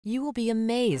You will be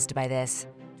amazed by this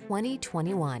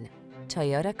 2021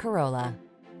 Toyota Corolla.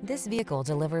 This vehicle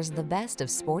delivers the best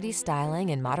of sporty styling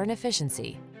and modern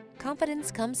efficiency. Confidence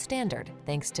comes standard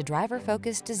thanks to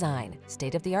driver-focused design,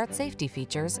 state-of-the-art safety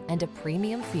features, and a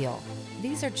premium feel.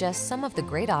 These are just some of the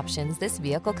great options this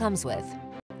vehicle comes with: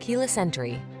 keyless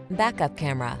entry, backup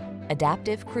camera,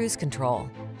 adaptive cruise control,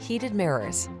 heated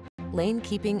mirrors, lane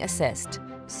keeping assist,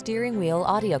 steering wheel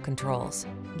audio controls,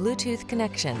 Bluetooth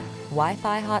connection,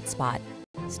 Wi-Fi hotspot,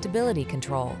 stability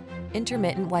control,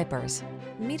 intermittent wipers.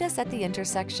 Meet us at the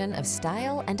intersection of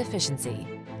style and efficiency.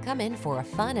 Come in for a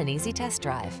fun and easy test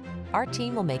drive. Our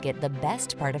team will make it the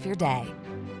best part of your day.